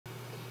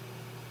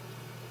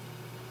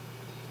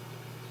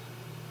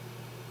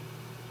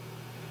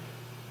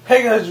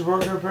Hey guys, your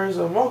Burger Bears,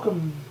 and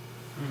welcome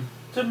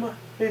to my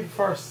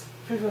FIFA's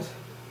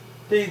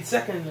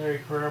secondary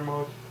career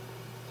mode,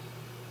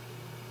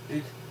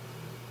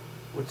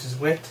 which is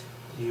with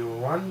the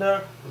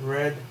Urawa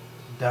Red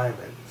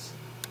Diamonds.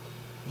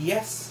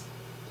 Yes,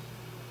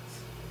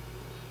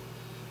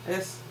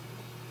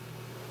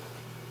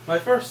 my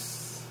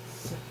first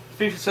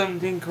FIFA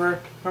 17 career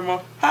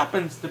mode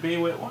happens to be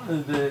with one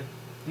of the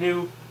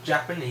new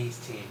Japanese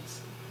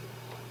teams.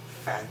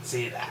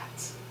 Fancy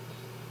that.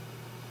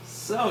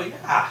 So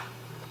yeah,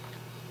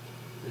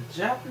 the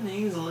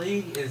Japanese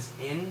league is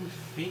in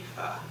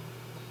FIFA,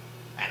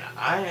 and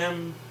I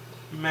am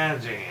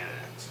managing in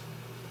it.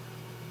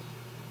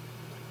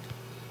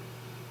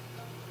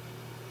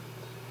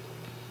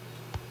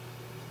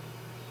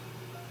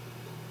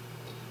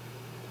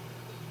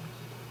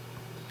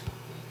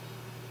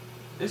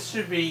 This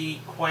should be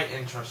quite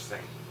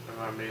interesting, if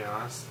I'm being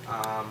honest.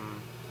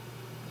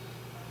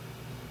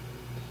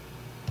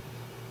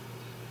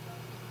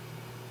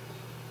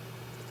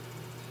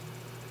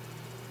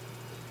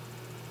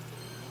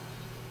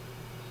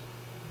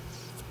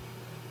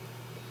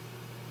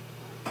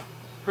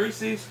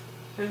 Preseason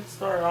didn't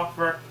start off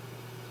very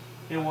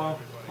well,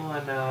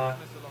 and I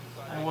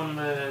won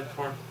the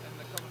tournament.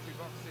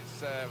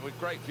 With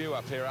great view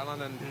up here,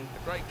 Alan, and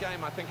a great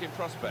game, I think, in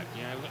prospect.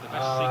 Yeah, we've got the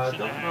best seats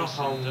in the house,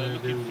 and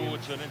looking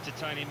forward to an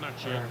entertaining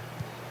match here.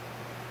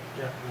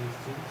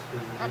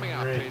 Coming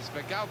up is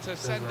Vegalta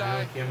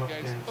Sendai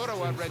against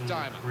Urawa Red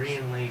Diamonds.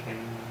 Green League and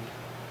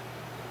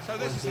so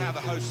this is how the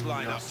hosts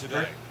line up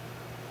today.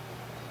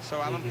 So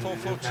Alan,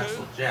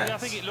 4-4-2? Yeah, I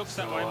think it looks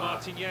that way,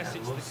 Martin. Yes,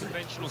 it's the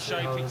conventional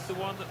shape. It's the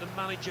one that the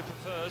manager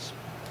prefers.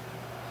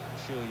 I'm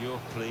sure you're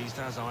pleased,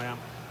 as I am,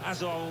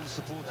 as are all the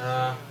supporters.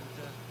 Well,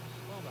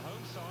 the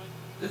home side.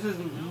 This is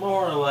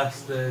more or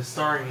less the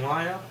starting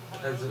lineup,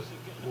 as it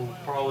will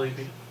probably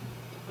be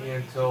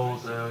until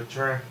the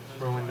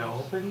transfer window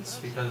opens,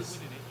 because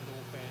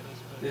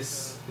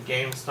this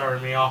game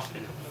started me off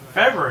in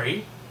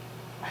February.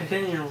 I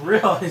didn't even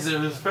realize it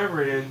was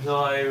February until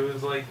I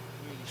was like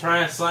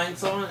trying to sign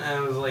someone,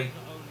 and it was like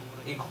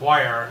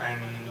inquire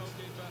and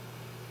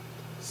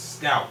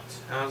scout,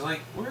 and I was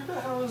like, where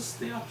the hell is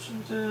the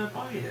option to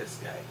buy this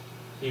guy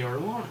here or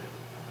loan him?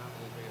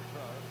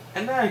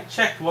 And then I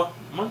checked what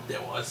month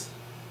it was,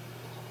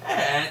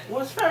 and it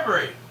was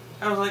February.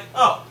 I was like,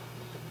 oh,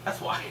 that's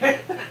why.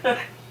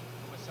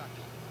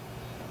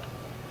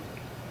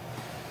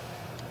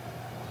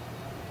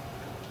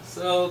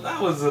 So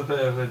that was a bit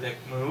of a dick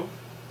move.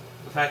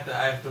 The fact that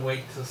I have to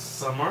wait till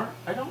summer,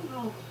 I don't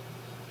know.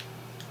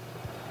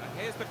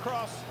 Here's the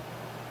cross.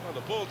 Well,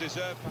 the ball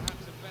deserved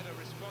perhaps a better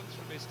response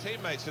from his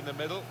teammates in the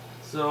middle.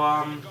 So,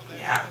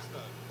 yeah,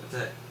 that's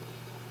it.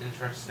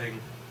 Interesting.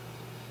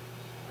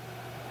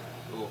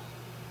 Cool.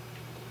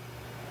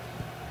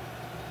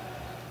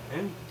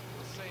 And,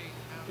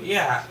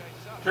 yeah,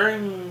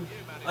 during,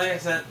 like I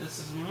said, this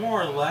is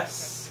more or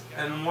less,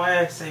 and why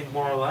I say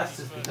more or less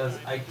is because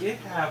I did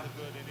have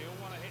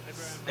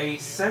a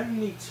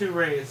 72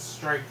 rated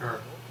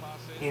striker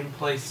in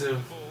place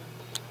of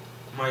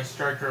my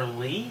striker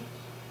Lee.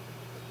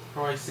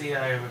 Probably see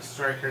I have a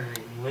striker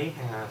named Lee.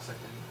 Hang on a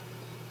second.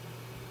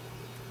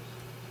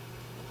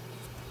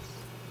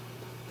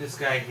 This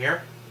guy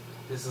here.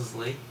 This is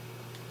Lee.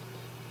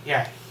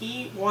 Yeah,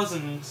 he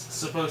wasn't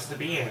supposed to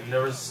be in.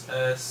 There was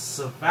a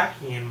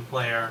Slovakian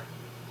player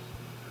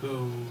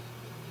whose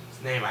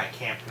name I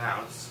can't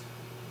pronounce.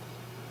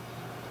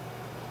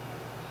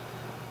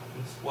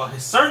 Well,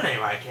 his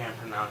surname I can't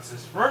pronounce.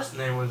 His first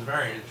name was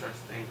very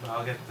interesting, but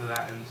I'll get to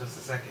that in just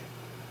a second.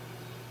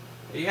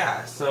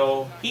 Yeah,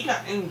 so he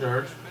got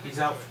injured. He's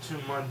out for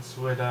 2 months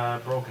with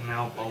a broken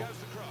elbow.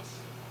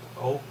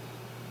 Oh,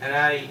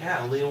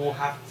 and Lee will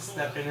have to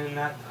step in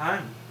that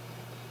time.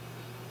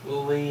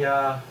 Will Lee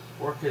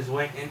work his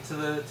way into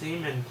the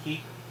team and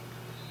keep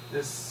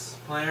this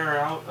player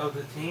out of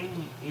the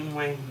team even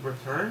when he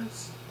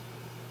returns?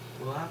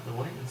 We'll have to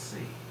wait and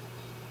see.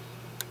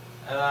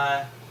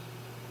 I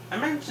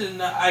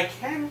mentioned that I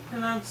can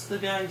pronounce the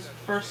guy's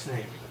first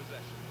name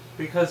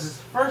because his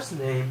first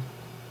name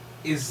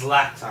is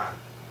Zlatan.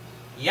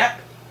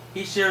 Yep,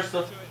 he shares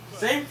the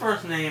same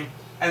first name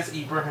as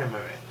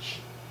Ibrahimovic.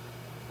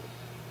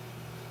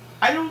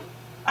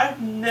 I've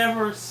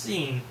never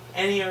seen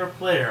any other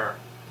player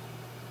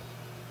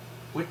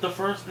with the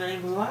first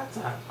name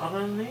Zlatan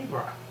other than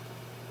Ibra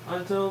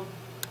until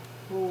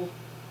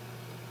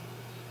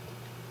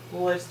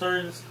I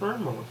started this career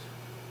mode.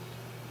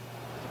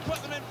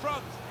 Put them in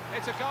front.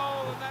 It's a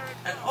goal, and they're in.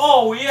 And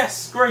oh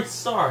yes, great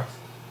start.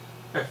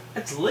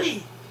 It's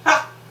Lee.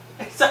 Ha!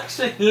 It's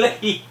actually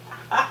Lee.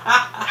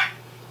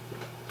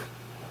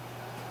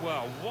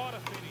 Well, what a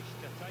finish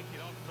to take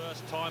it on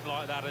first time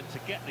like that and to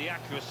get the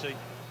accuracy.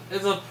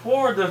 It's a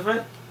poor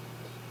defense.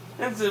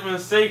 It's a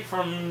mistake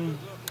from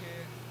Look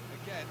here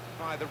again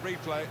by the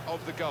replay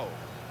of the goal.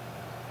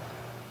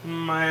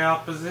 my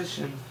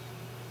opposition.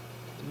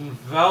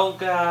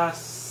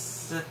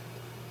 Velgas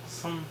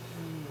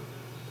something.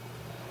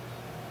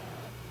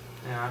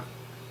 Yeah.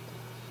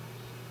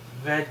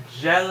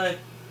 Vegelic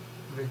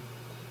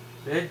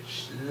Leta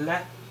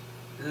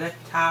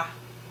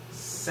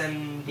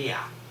Sendia.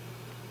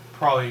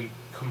 Probably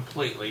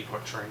completely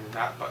butchering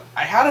that, but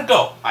I had to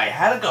go. I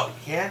had to go. You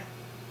can't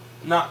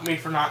knock me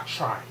for not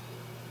trying.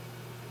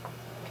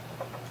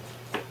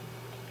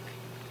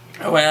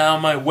 I went out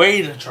of my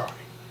way to try.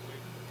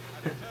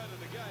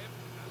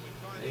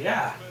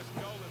 Yeah.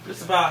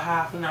 Just about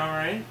half an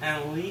hour in,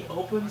 and Lee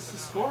opens the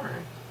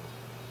scoring.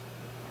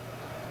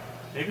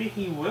 Maybe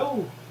he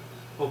will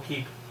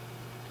keep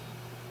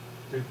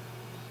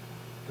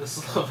the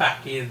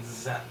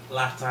Slovakians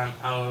last time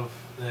out of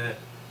the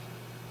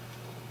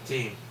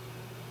team.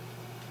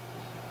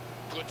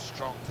 Good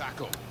strong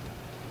tackle.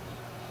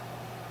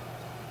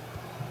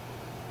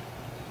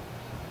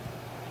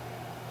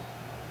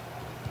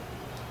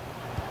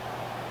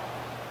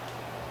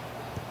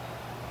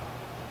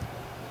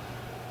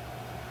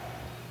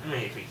 I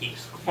mean, if he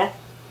keeps scoring,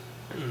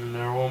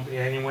 there won't be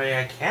any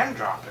way I can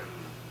drop him.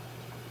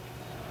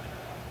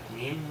 I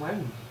mean,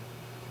 when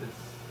this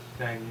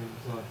guy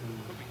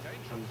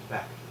comes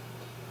back.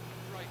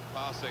 Great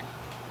passing.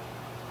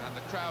 And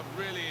the crowd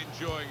really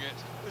enjoying it.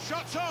 The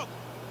shot's on!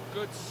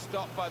 Good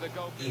stop by the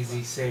goalkeeper.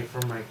 Easy save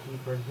from my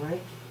keeper,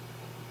 right?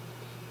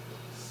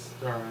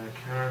 Start on a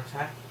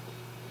counter-attack.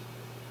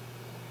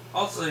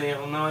 Also,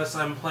 you'll notice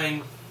I'm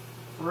playing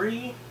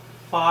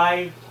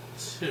 3-5-2.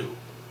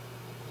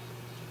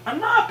 I'm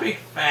not a big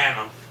fan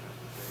of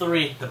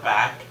 3 at the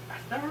back.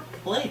 I've never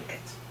played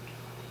it.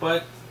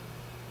 But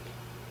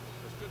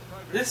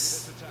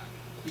this,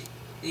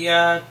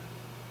 the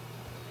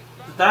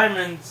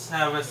Diamonds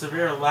have a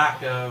severe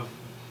lack of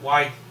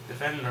wide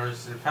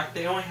defenders. In fact,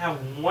 they only have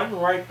 1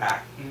 right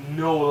back,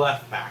 no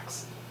left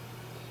backs.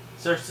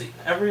 Seriously,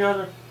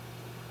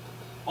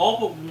 all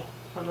but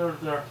one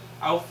of their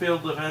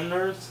outfield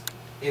defenders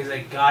is a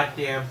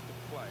goddamn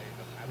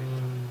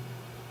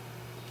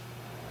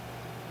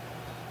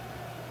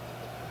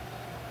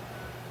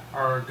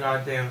are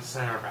goddamn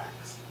center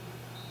backs.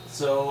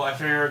 So I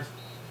figured,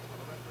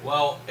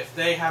 well, if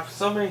they have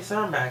so many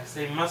center backs,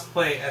 they must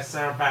play a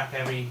center back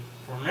heavy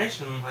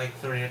formation like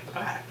 3 at the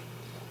back.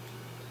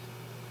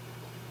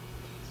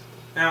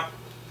 Now,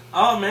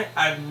 I'll admit,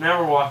 I've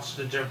never watched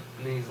the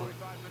Japanese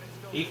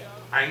league.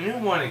 I knew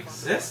one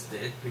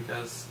existed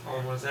because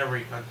almost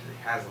every country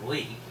has a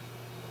league.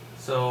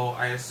 So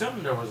I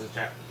assumed there was a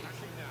Japanese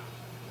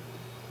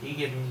league.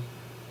 It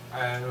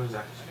was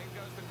actually.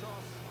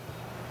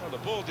 Well, the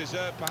ball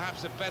deserved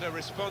perhaps a better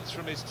response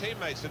from his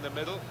teammates in the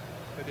middle.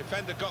 The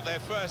defender got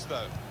there first,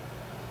 though.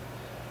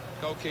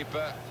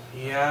 Goalkeeper.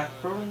 Yeah,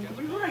 proven to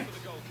be right.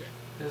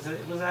 Because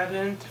it was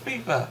added into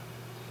FIFA.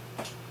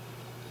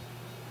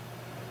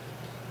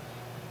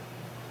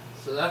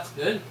 So that's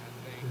good.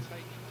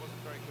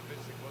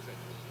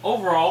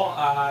 Overall,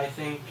 I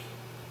think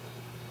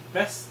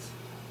best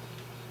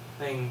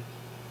thing.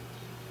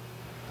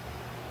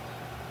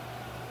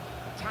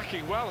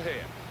 Attacking well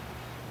here.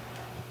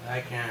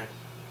 I can't.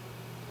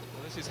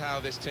 Well, this is how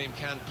this team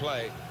can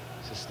play.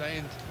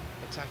 Sustained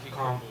attacking.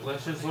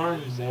 Let's just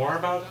learn more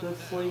about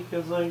this league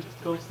as I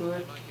go through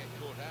it.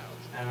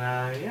 And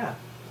yeah.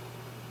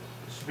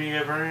 This should be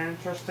a very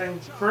interesting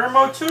career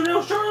mode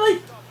 2-0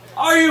 shortly.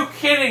 Are you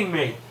kidding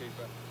me?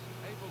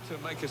 Able to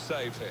make a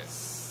save here.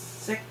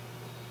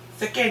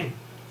 Second,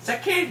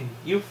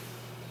 you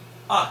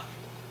fuck.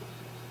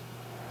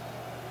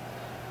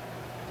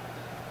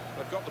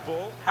 They've got the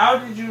ball. How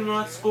did you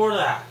not score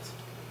that?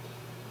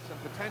 Some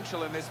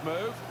potential in this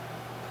move.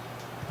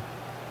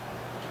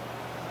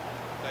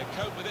 They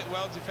cope with it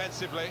well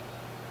defensively.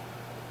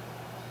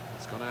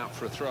 It's gone out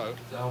for a throw.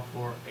 Out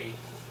for a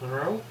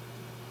throw.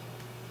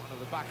 One of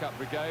the backup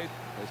brigade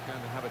is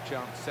going to have a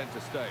chance centre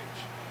stage.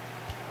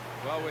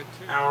 Well, we're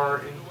 2 hour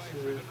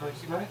into the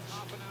first match.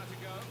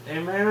 They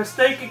made a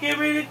mistake and gave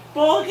me the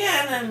ball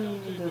again,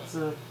 and it's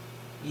a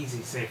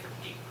easy save for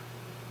keeper.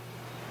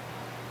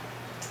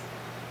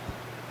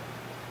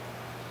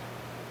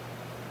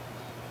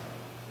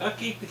 I'll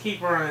keep the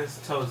keeper on his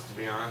toes, to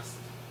be honest.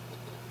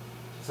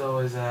 So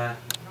is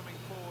coming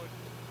forward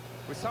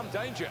with some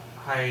danger.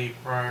 High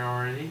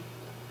priority.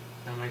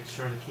 And make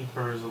sure the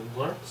keeper is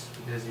alert,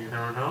 because you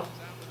never know.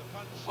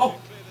 Oh!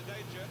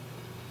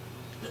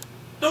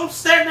 Don't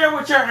stand there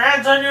with your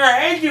hands on your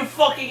head, you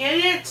fucking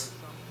idiot!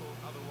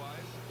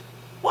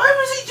 Why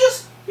was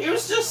he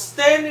was just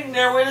standing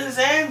there with his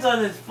hands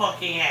on his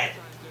fucking head?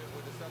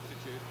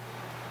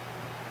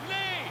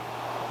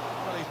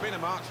 Well, he's been a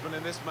marksman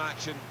in this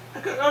match, and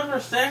I could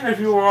understand if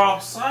you were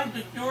offside,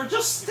 but you were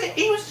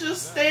he was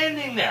just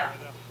standing there.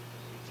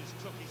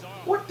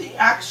 What the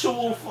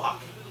actual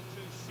fuck?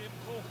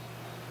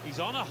 He's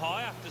on a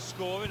high after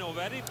scoring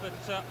already, but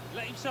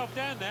let himself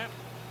down there.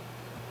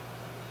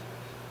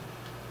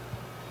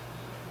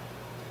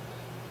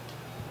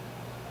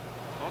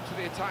 on to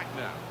the attack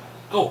now.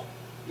 Go.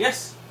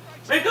 Yes.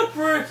 Make up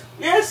for it.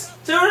 Yes.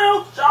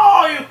 2-0.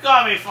 Oh, you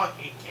got me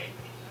fucking kidding me.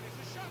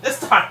 This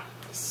time.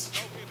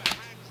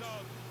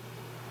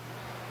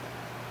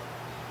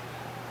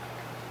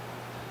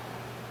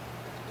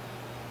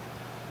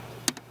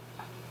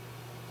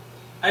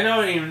 I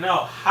don't even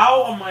know.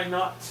 How am I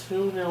not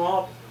 2-0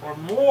 up or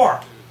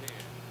more?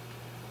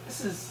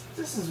 This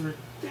is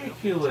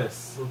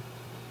ridiculous.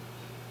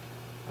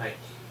 Like,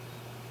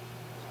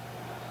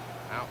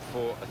 out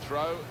for a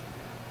throw.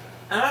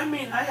 and I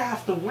mean, I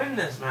have to win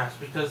this match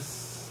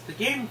because the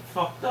game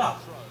fucked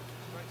up.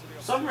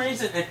 For some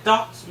reason, it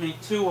docked me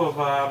 2 of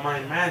my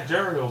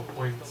managerial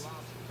points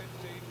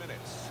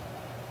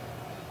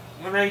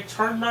when I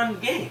turned on the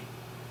game.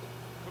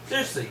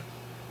 Seriously,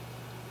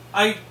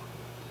 I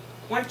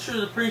went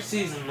through the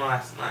preseason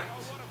last night,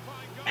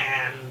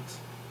 and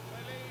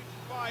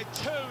by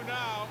 2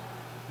 now.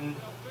 They'll feel a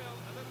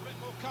little bit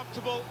more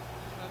comfortable,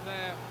 and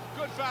they're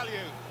good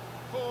value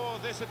for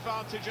this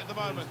advantage at the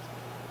moment.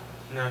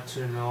 Now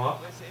 2-0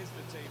 up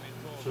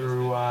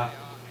through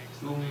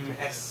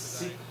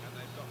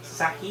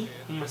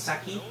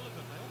Umasaki.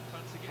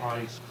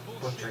 Probably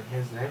butchering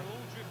his name.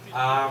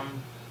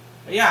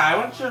 Yeah, I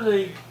went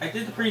through I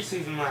did the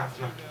preseason last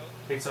night,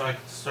 so I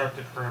could start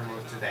the career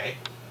mode today.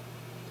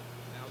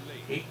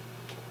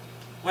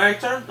 When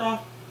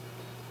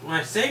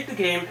I saved the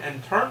game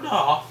and turned it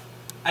off,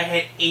 I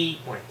had 80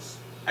 points.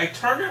 I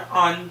turned it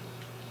on,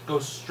 go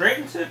straight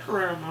into the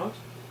career mode,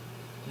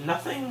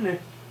 nothing new.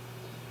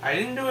 I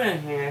didn't do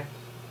anything.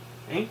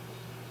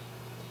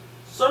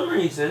 For some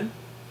reason,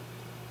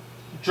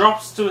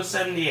 drops to a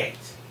 78.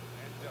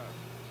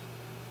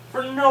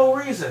 For no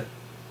reason.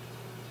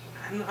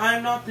 And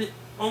I'm not the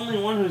only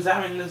one who's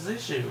having this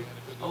issue.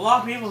 A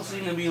lot of people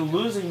seem to be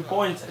losing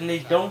points and they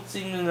don't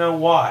seem to know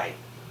why.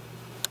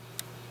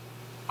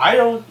 I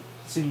don't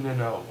seem to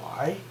know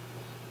why.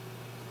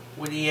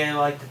 Would EA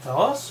like to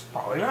tell us?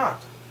 Probably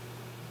not.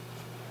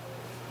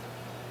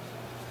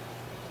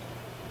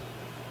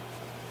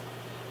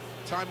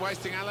 Time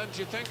wasting, Alan, do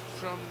you think,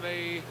 from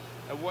the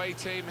away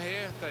team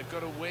here? They've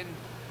got a win,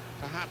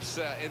 perhaps,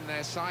 in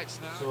their sights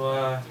now.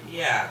 So,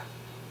 yeah.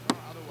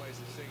 Other ways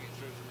of seeing it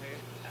through from here.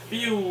 A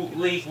few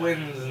league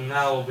wins and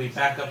now we'll be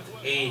back up to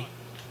 8,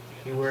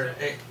 where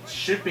it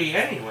should be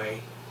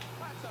anyway.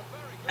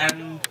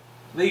 And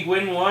League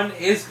Win 1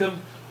 is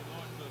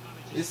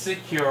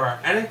secure,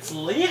 and it's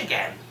Lee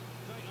again.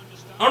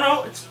 Oh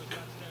no, it's.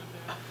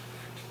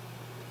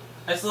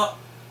 I saw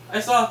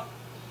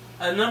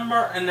a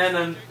number and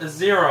then a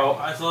 0.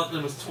 I thought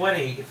it was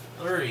 20. It's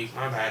 30.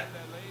 My bad.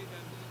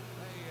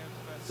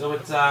 So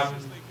it's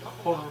Karaoke.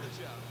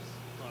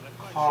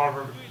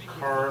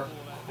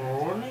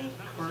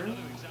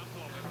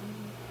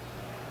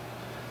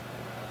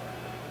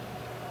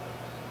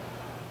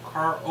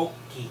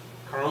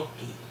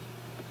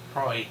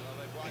 Probably,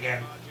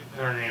 again,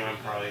 her name I'm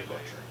probably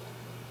butchering.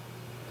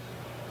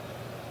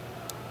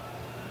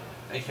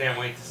 I can't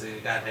wait to see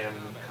the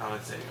goddamn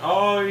comments saying,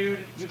 "Oh, you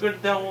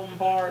could tell them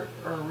apart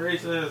or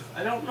racist."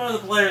 I don't know the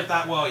players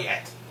that well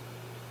yet.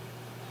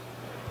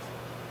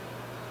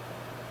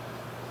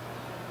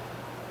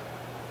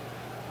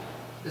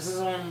 This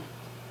is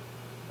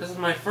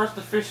my first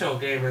official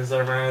game as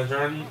their manager,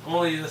 and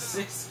only the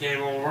 6th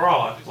game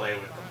overall I've played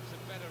with them. Perhaps a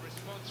better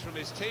response from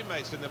his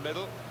teammates in the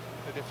middle.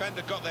 The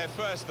defender got there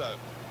first, though.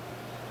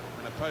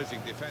 An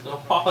opposing defender. So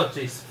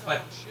apologies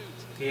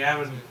if you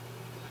haven't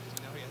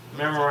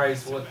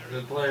memorized what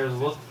the players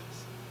look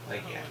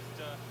like yet.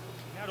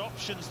 He had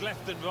options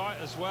left and right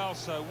as well,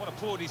 so what a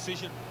poor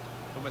decision.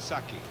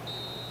 Umasaki.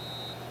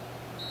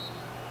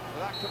 Well,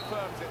 that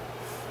confirms it.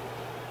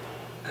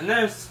 And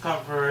there's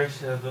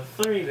confirmation of the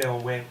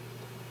 3-0 win.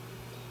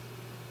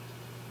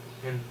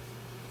 And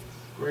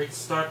great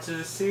start to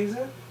the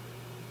season.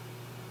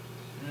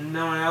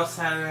 No one else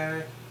had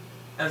it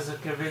as a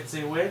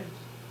convincing win.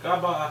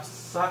 Gaba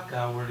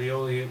Osaka were the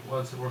only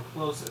ones who were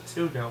close at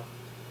 2-0.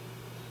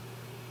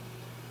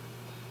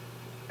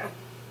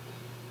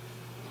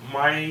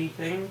 My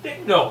thing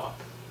didn't go up.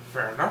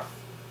 Fair enough.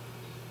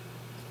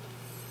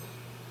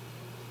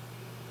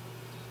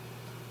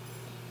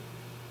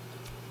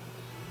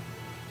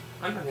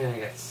 I'm not gonna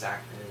get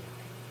sacked anyway.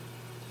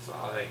 So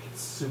like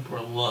it's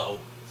super low.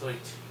 So I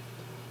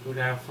go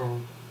down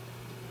from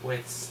where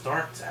it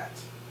starts at.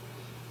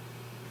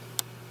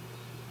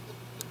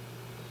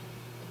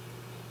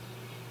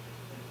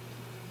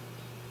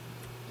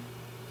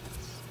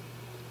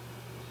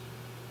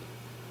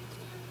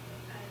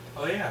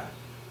 Oh yeah.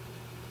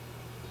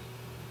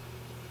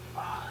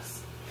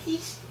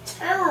 He's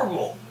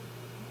terrible.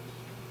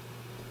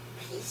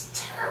 He's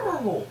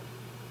terrible.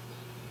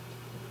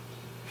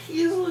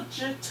 He's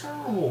legit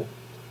terrible.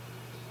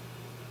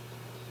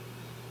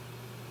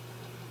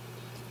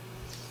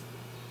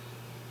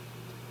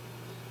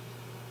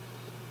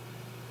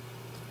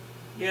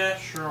 Yeah,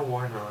 sure,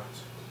 why not?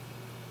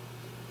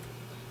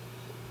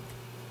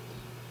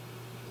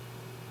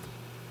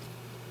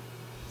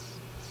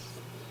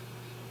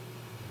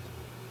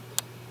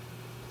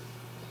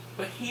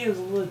 But he is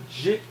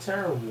legit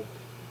terrible.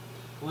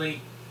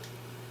 Like,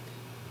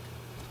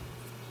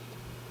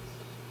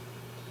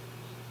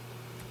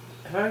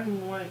 if I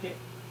didn't want to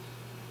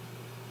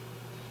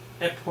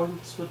get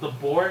points with the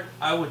board,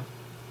 I would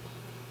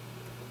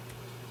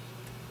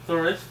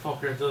throw this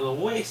fucker to the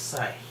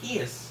wayside. He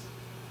is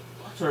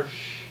utter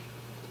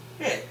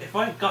Shit, if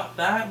I got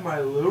that in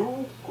my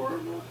literal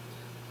quarterback,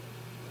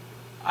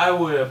 I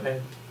would have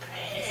been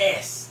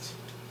pissed.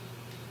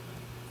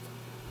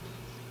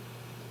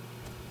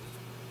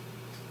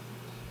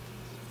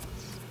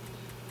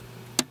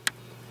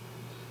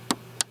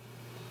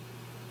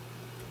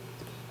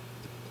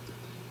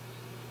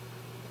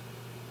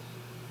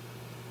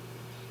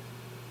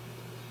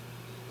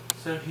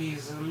 So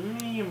he's a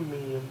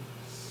medium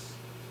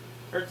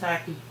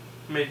attacking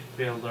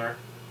midfielder.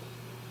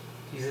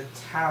 He's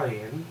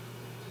Italian.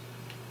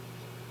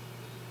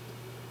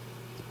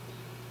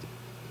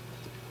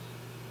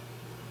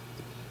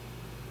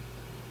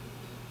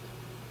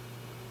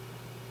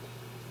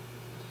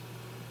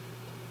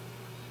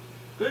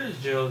 Good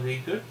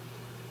agility, good,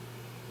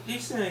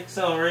 decent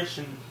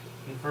acceleration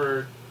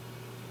for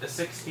a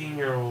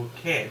 16-year-old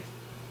kid.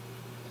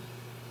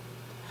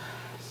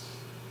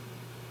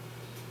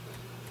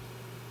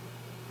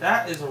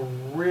 That is a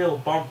real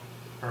bump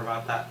for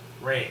about that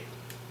rate.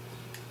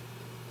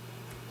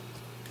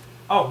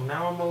 Oh,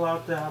 now I'm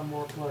allowed to have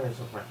more players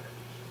on my bench.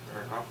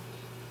 Fair enough.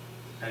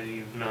 I didn't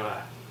even know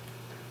that.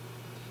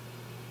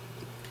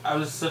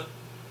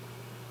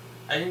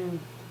 I didn't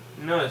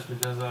notice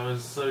because I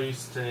was so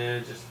used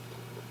to just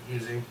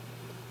using.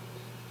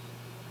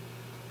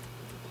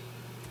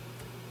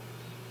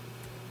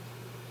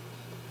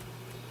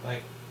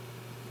 Like,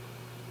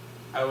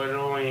 I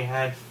only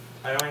had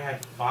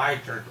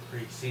 5 during the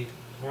pre-season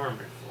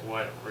tournament for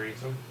whatever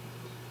reason.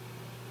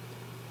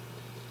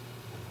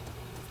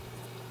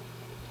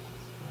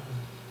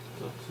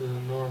 So to the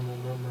normal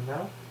number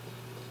now.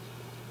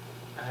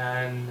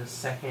 And the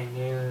second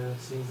game of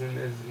the season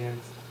is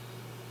against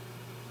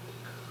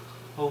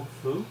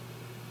Kofu.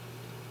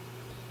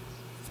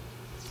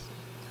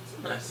 It's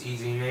a nice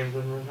easy name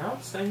to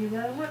pronounce, thank you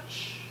very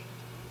much.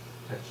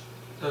 Which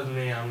doesn't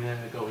mean I'm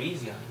gonna go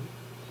easy on you.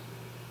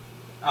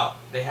 Oh,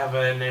 they have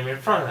a name in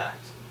front of that.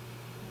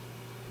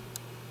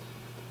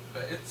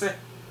 But it's a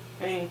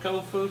name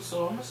Kofu,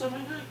 so I'm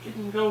assuming I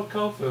can go with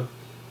Kofu.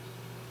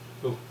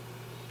 Ooh.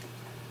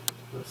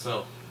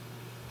 So,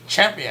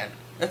 champion,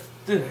 let's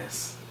do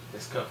this.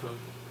 Let's Kofu.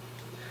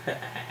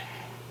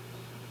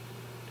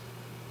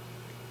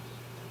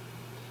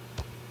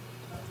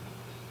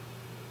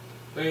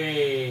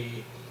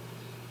 Wait.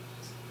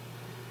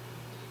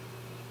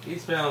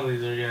 These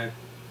penalties are gonna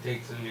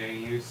take some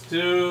getting used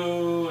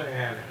to,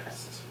 and a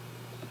rest.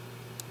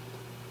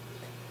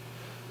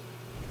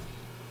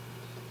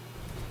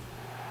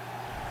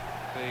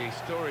 The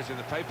stories in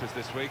the papers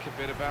this week have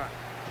been about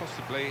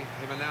possibly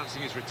him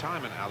announcing his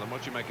retirement, Alan.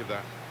 What do you make of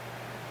that?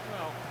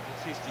 Well,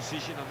 it's his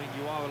decision. I mean,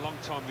 you are a long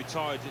time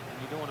retired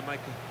and you don't want to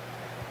make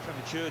a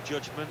premature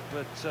judgment,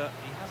 but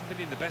he hasn't been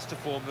in the best of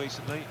form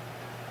recently.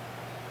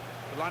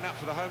 The lineup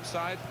for the home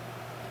side.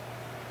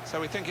 So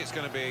we think it's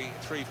going to be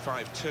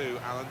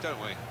 3-5-2, Alan, don't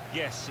we?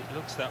 Yes, it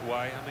looks that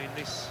way. I mean,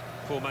 this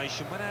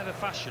formation went out of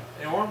fashion.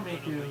 They want me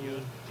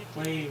to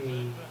play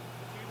the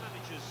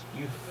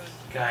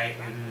youth guy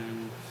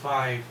in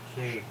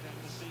 5K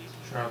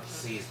throughout the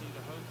season.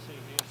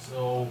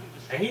 So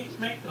I hate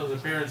to make those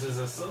appearances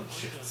as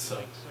substitutes,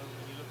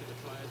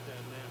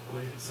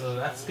 so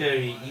that's going to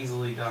be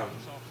easily done.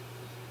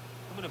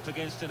 Coming up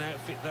against an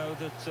outfit, though,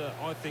 that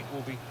I think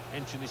will be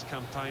entering this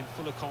campaign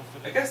full of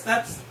confidence. I guess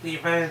that's the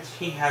advantage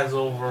he has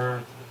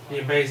over the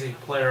amazing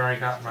player I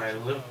got my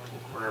Liverpool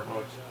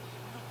quarterback,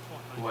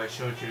 who I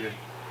showed you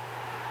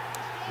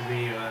the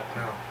video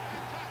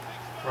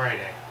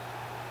Friday.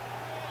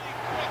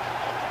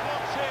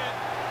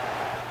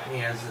 He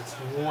has its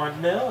 1-0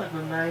 in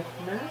the 9th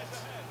minute.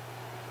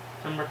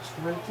 Number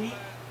 20,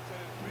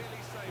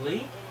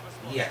 Lee?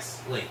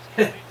 Yes, Lee.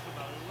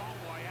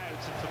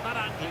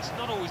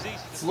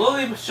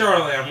 Slowly but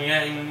surely, I'm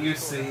getting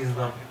used to these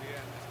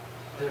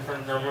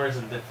different numbers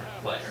and different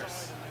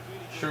players.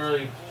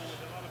 Slowly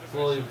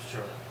but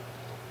surely.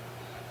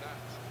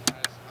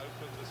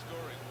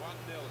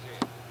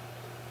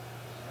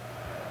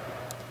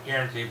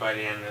 Guaranteed by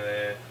the end of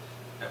the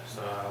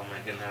episode, I'll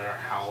make another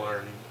howler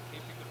and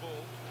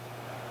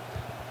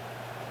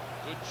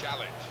good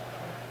challenge.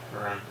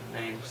 Around the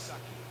names.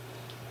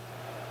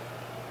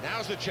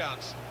 Now's the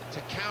chance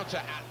to counter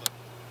at them.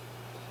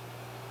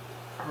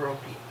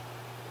 Hiroki.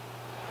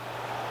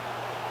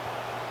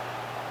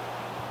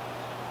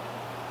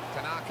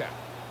 Tanaka.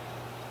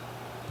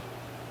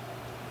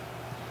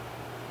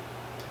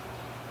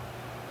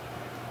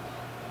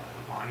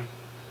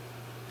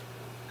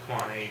 Come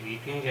on, AB, you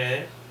can get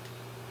it.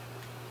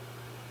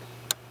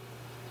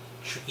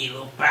 Tricky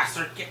little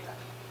bastard, get that.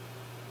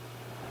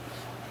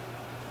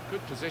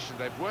 Good position.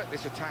 They've worked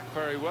this attack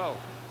very well.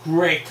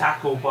 Great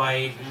tackle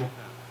by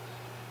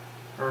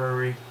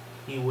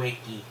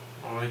Iweki.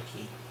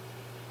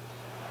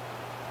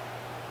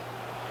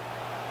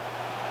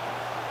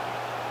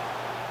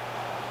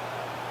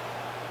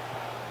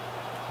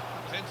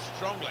 In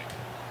strongly.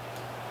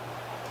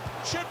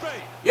 Should be.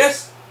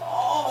 Yes!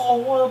 Oh,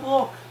 what a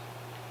block!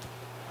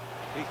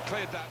 He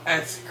cleared that.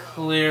 It's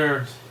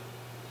cleared.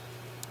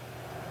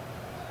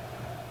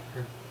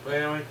 But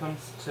when it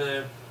comes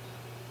to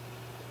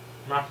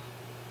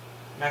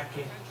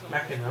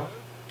Macino.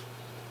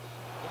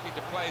 Looking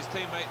to play his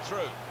teammate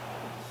through.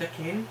 Thick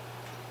in.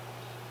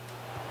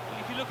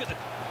 If you look at the...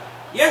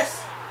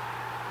 Yes!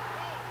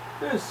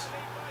 There's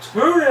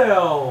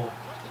 2-0!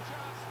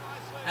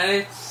 And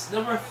it's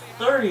number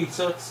 30,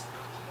 so it's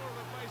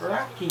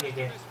Rocky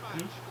again.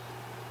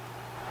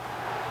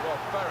 Well,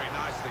 very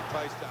nicely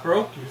placed up.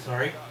 Brokey,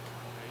 sorry.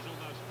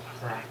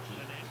 Rocky.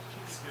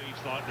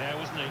 He's like there,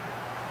 wasn't he?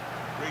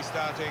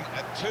 Restarting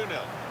at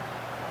 2-0.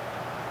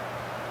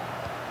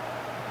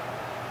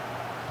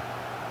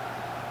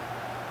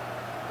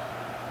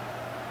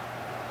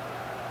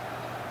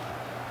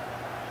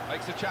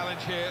 Makes a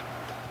challenge here.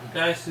 The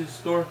guys who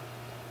scored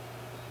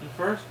in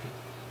first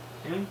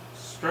game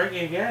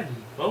striking again,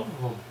 both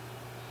of them.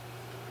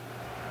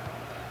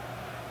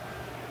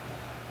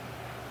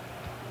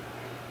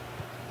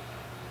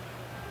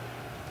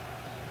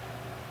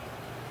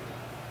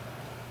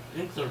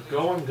 Things are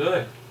going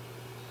good.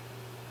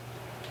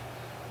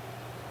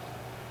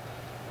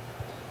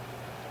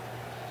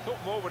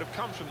 Thought more would have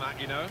come from that,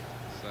 you know.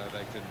 So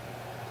they can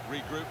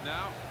regroup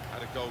now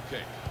at a goal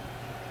kick.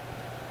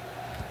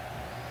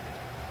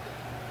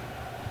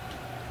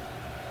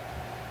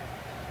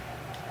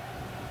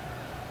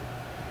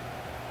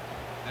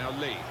 Now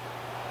Lee.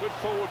 Good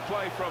forward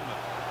play from them.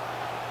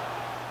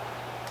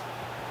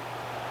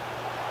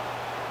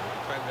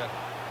 The defender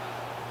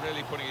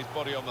really putting his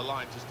body on the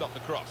line to stop the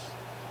cross.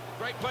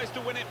 Great place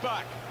to win it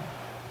back.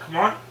 Come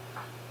on.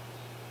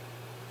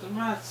 It's a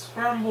mad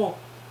scramble.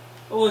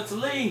 Oh, it's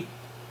Lee.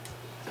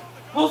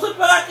 Pulls it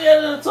back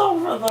in and it's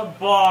over the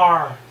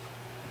bar.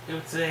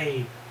 Good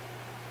save.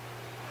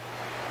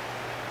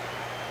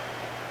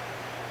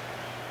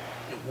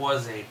 It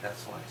was 8,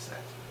 that's what I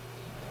said.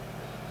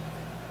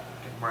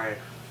 Right,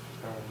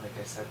 like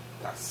I said,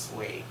 that's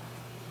way.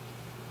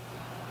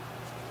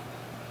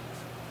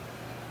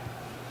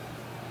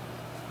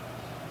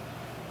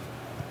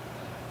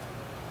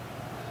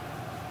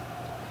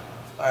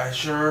 I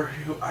assure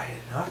you, I did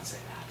not say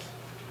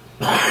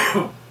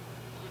that.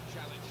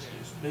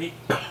 Excuse me.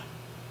 Go into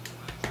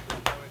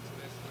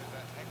this with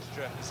that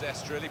extra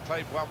zest. Really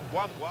played 1-1.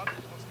 What's going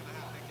to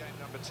happen in game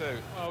number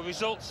 2? Well,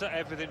 results are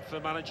everything for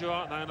the manager,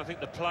 aren't they? And I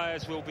think the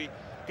players will be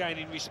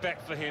gaining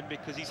respect for him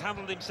because he's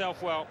handled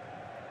himself well.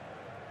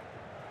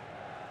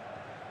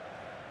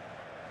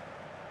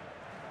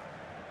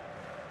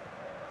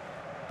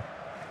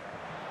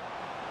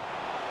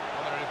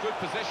 Well, they're in a good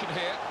position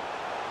here.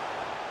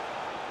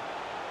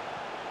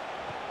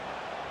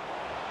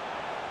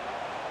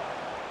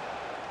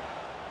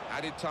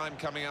 Added time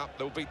coming up.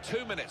 There will be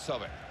 2 minutes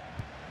of it.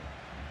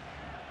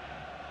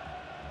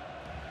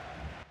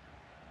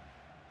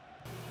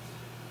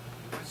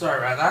 Sorry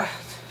about that.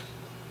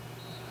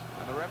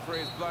 And the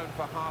referee is blown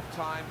for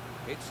half-time.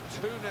 It's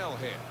 2-0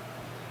 here.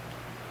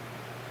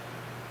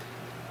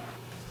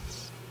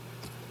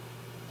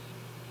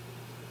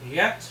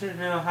 Yeah,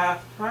 2-0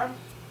 half time.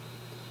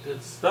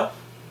 Good stuff.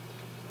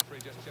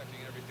 Referee just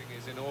checking everything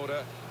is in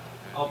order.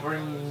 I'll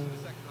bring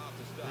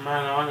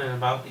man on in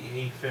about the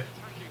 8:50.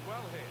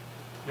 Well here.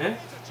 Yeah?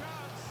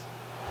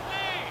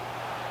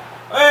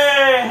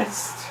 Hey,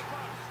 it's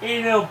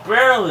 8-0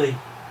 barely.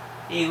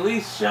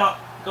 Lee's shot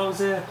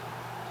goes in.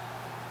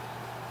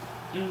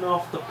 In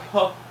off the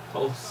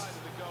post.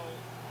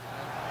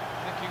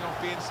 Nicking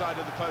off the inside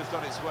of the post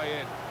on its way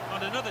in.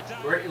 On another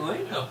great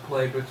link-up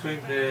play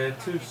between the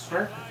two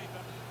strikers.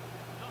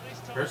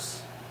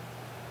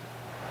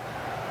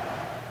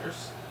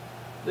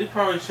 Lee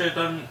probably should have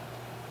done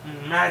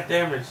mad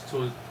damage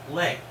to his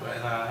leg, but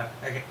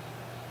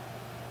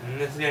and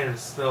this game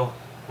is still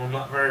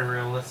not very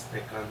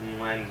realistic on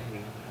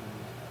landing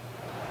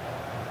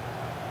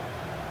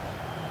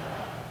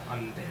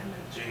on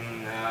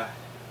damaging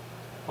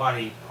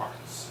body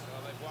parts.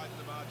 Well, they've widened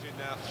the margin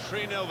now.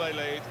 3-0 they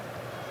lead.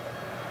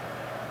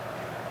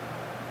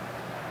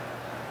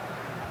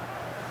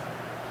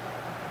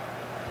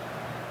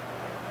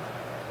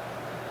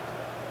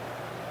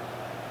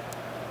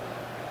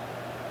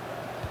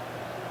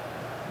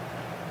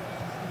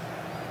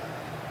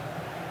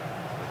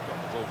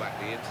 Back,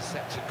 the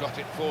interceptor got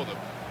it for them.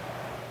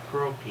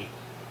 Gropey.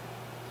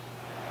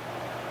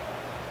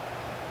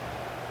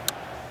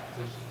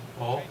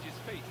 Ball.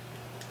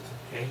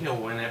 Okay, he'll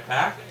win it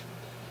back.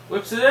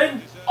 Whips it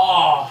in.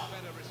 Oh!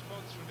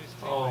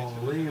 Oh,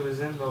 Lee was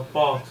in the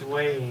box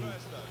waiting.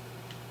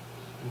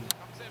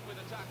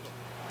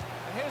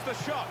 Here's the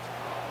shot.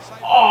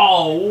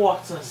 Oh,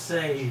 what a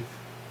save!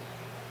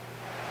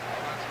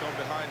 That's gone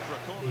behind for a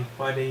corner.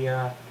 By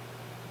the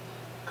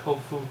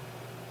Kofu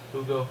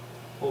Hugo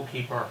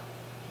goalkeeper.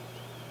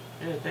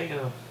 Yeah, taking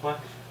a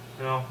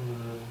deflection off of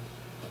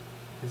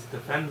his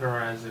defender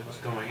as it was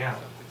going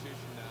out.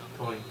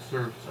 Going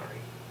through,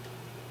 sorry.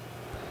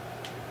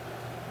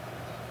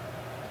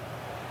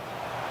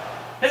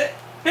 Hit it!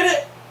 Hit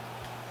it!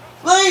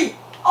 Lee!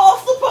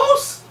 Off the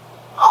post!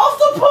 Off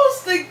the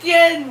post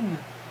again!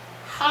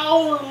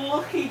 How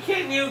lucky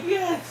can you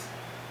get?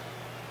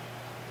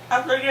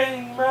 After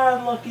getting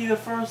mad lucky the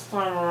first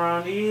time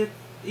around, he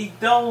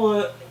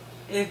doubled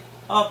it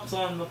up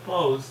on the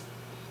post.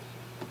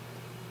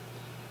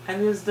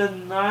 And is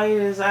denied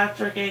his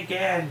hat-trick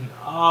again.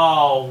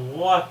 Oh,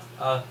 what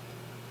a...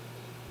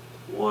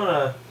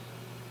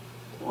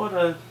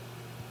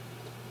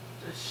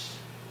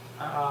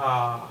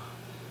 Ah.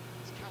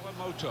 It's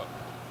Kawamoto.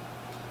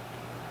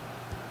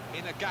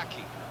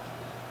 Inagaki.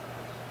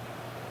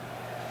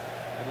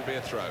 It'll be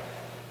a throw.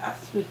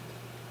 That's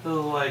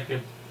feel like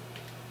a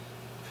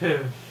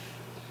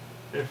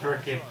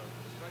freaking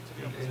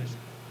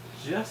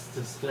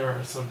injustice there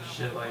or some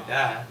shit like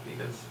that,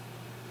 because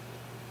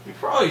he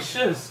probably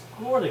should have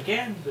scored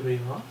again, to be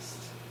honest.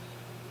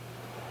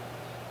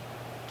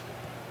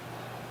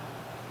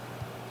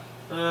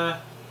 I'm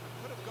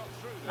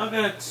not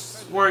gonna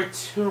worry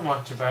too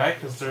much about it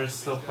because there's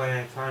still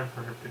plenty of time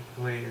for him to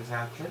complete his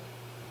hat-trick.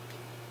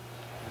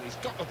 And he's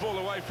got the ball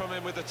away from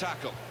him with the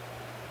tackle.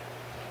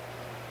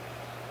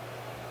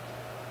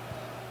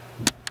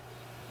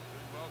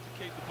 Well to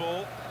keep the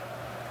ball.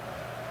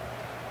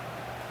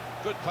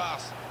 Good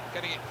pass,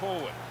 getting it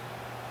forward.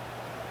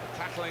 The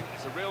tackling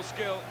is a real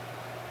skill.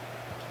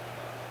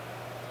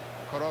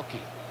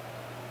 Koroki.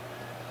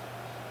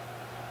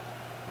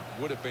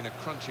 Would have been a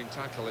crunching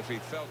tackle if he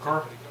felt it,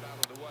 but he got out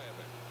of the way of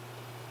it.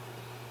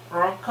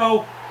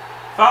 Rocco,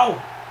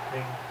 foul.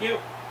 Thank you.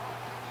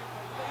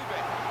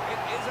 It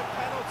is a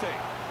penalty.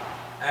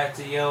 That's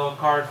a yellow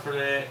card for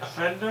the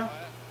offender. Yellow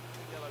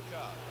card.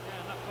 Yeah,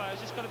 and that player's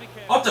just got to be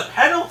careful. Oh, it's a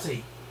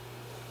penalty.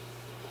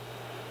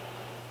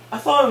 I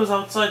thought it was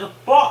outside the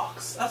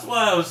box. That's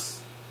why I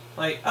was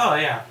like, oh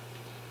yeah.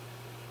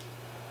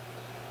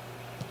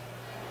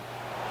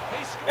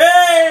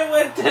 Hey, it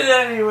went in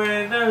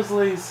anyway. There's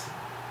Lee's.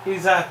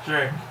 He's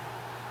hat-trick.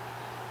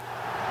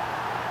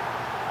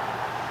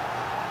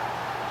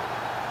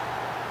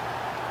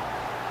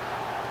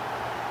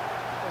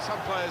 Well,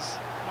 some players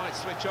might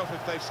switch off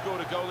if they've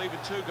scored a goal, even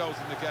 2 goals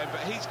in the game,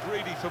 but he's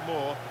greedy for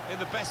more, in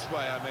the best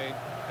way, I mean,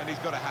 and he's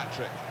got a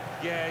hat-trick.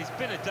 Yeah, he's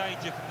been a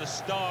danger from the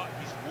start.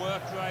 His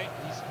work rate,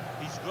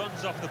 his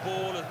runs off the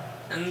ball.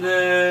 And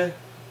the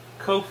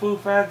Kofu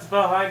fans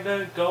behind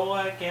the goal,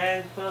 I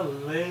can't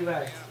believe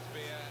it. It's to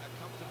be a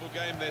comfortable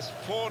game, this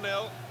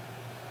 4-0.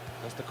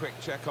 Just a quick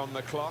check on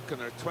the clock,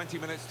 and there are 20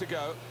 minutes to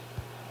go.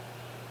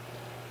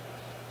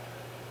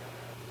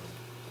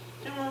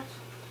 You know what?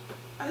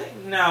 I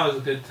think now is a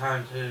good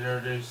time to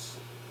introduce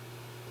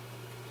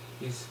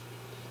these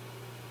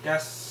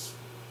Gasparoni.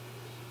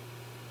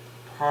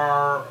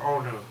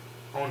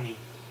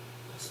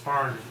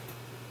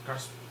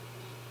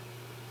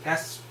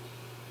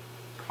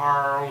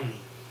 Gasparoni.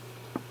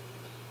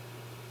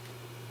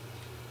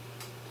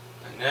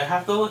 I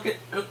have to look at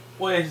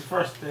what his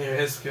first name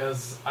is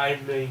because I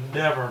may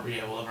never be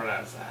able to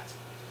pronounce that.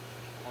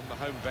 On the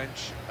home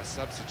bench, a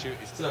substitute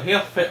is... So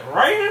he'll fit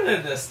right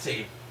into this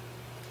team,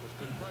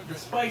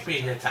 despite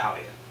being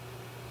Italian.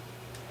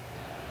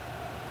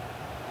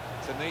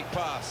 It's a neat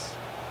pass.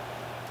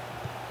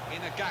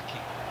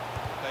 Inagaki.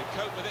 They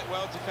cope with it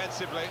well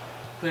defensively.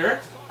 Clear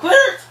it!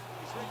 Clear it!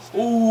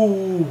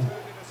 Ooh!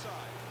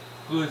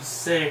 Good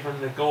save from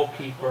the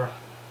goalkeeper,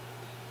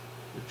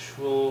 which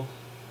will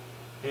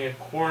be a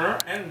corner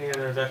and the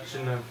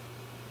introduction of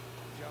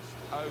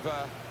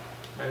over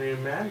a new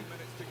man.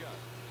 minutes to go.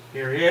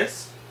 Here he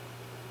is.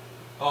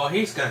 Oh,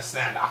 he's gonna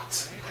stand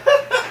out.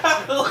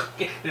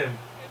 Look at him.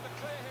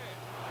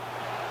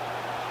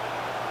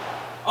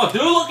 Oh,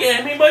 dude, look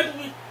at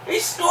him. He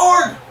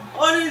scored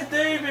on his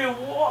debut.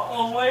 What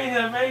a way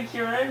to make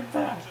your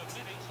impact. I'm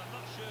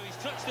not sure he's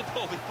touched the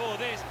ball before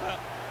this, but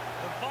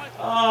the vital...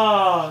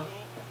 Oh,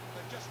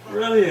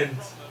 brilliant.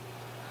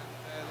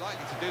 They're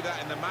likely to do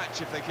that in the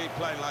match if they keep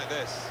playing like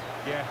this.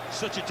 Yeah,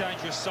 such a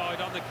dangerous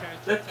side on the counter.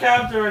 The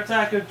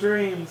counter-attack of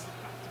dreams.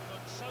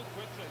 So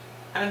quickly.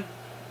 And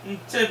in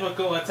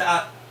typical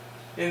attack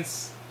in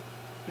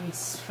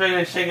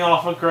finishing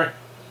off a great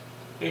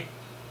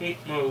heat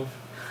move.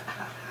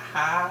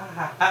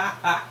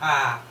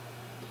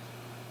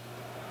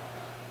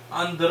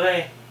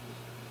 Andre.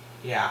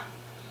 Yeah.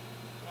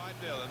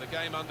 5-0 and the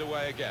game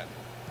underway again.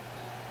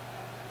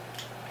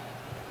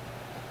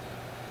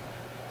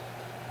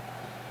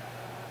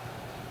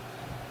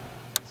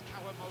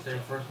 Say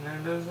first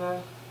name is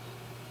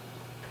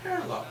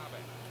Pirlo.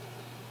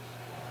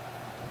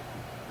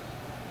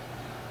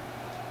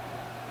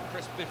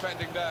 Crisp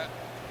defending there.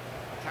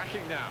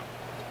 Attacking now.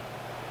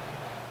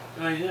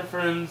 The only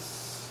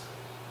difference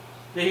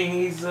being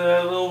he's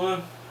a little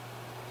bit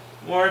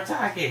more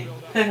attacking.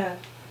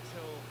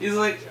 He's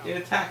like the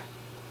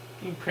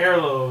attacking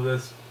Pirlo of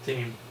this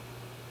team.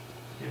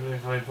 Even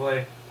if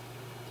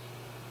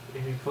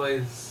he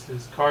plays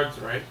his cards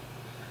right.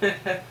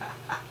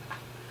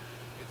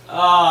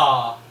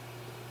 Ah,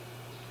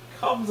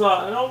 comes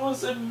on and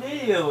almost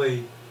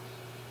immediately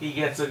he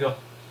gets a goal.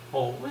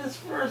 Oh, his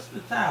first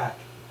attack.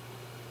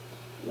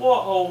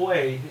 What a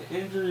way to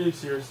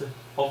introduce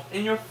yourself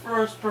in your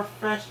first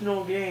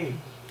professional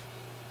game.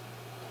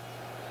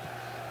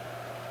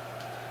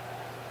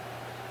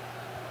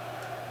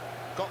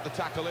 Got the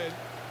tackle in.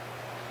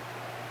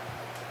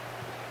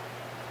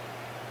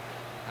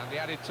 And the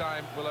added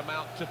time will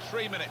amount to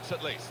 3 minutes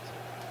at least.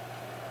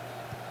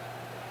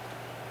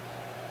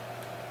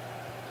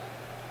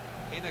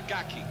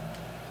 Inagaki.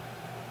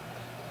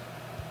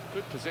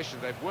 Good position.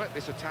 They've worked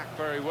this attack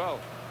very well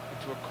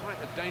into quite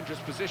a dangerous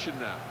position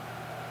now.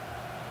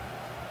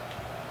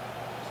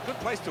 It's a good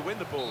place to win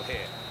the ball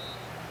here.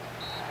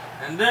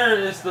 And there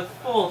is the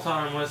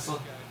full-time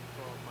whistle.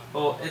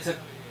 Oh, it's a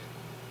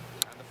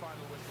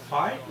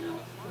 5 now?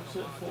 Was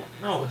it 4?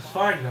 No, it's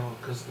 5 now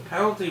because the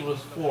penalty was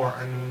 4,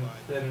 and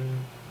then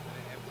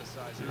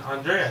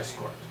Andrea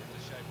scored.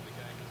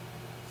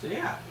 So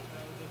yeah,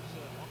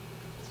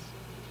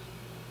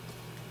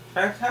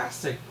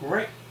 fantastic,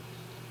 great.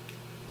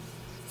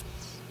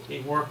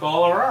 It worked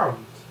all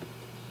around.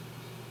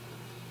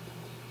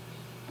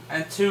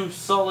 And 2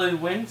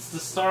 solid wins to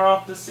start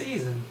off the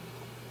season.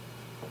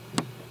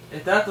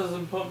 If that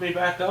doesn't put me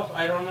back up,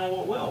 I don't know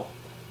what will.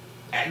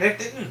 And it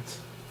didn't.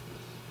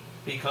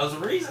 Because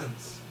of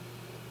reasons.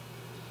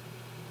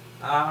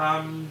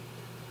 So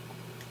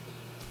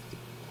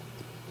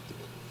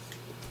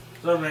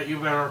that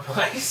you've been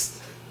replaced.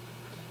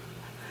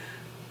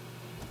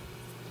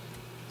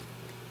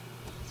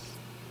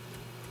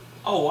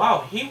 Oh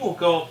wow, he will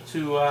go up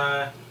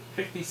to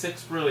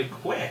 56 really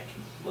quick.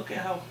 Look at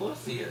how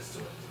close he is to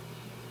it.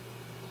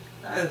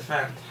 That is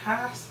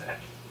fantastic.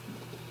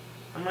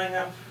 I might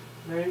have,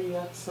 maybe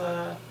that's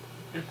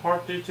in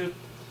part due to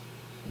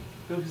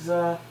his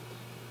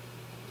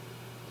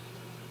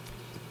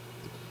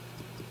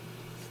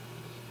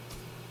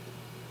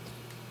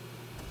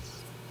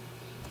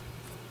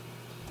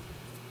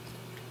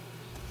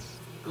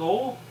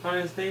goal on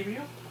his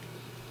debut.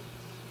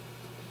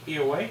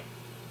 Either way,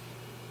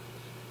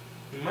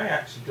 he might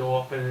actually go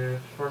up in the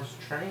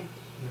first training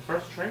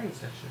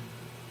session.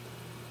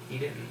 He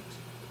didn't.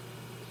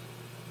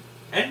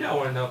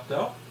 Endo went up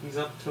though. He's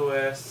up to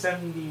a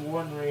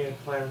 71 rated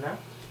player now,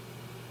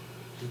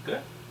 which is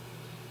good.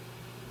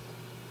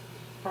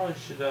 Probably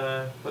should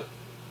put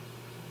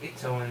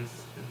Ito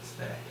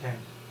instead of him.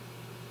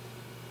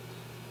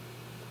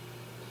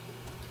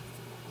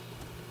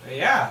 But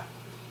yeah,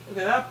 look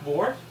at that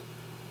board.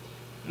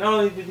 Not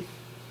only did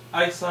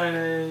I sign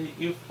a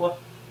youth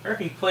player,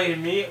 he played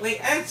immediately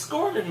and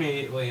scored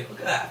immediately. Look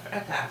at that,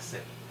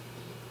 fantastic.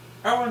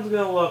 Everyone's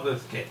gonna love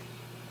this kid.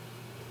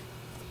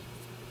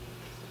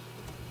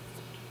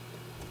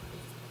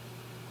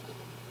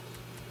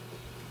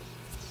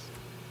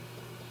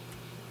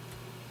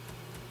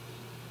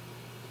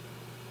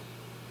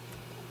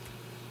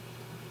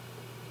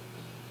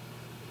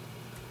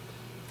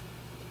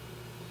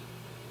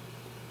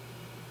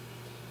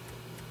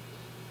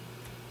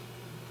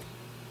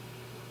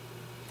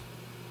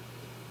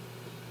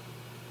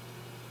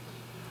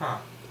 Huh.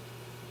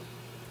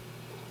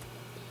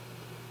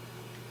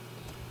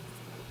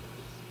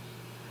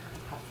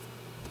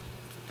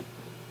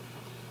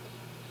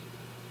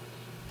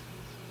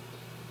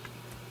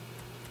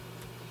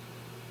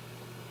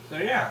 So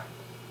yeah.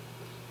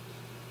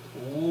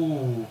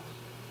 Ooh.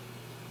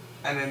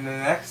 And in the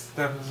next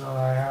episode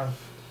I have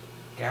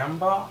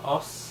Gamba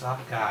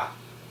Osaka.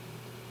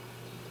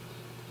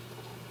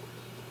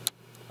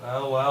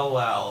 Well, well,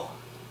 well.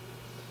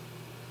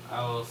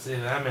 I will see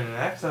them in the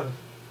next episode.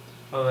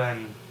 Well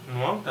then,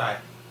 won't I?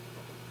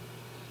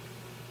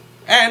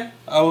 And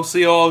I will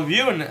see all of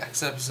you in the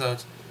next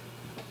episode.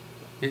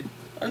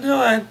 Until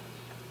then,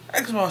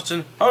 thanks for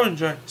watching. Hope you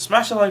enjoyed.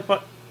 Smash the like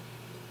button.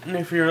 And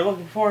if you're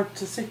looking forward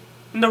to seeing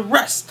the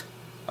rest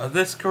of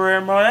this career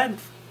mode and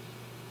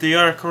the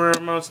other career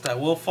modes that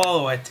will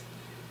follow it.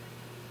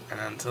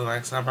 And until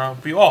next time, I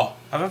hope you all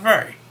have a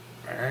very,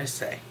 very nice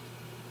day.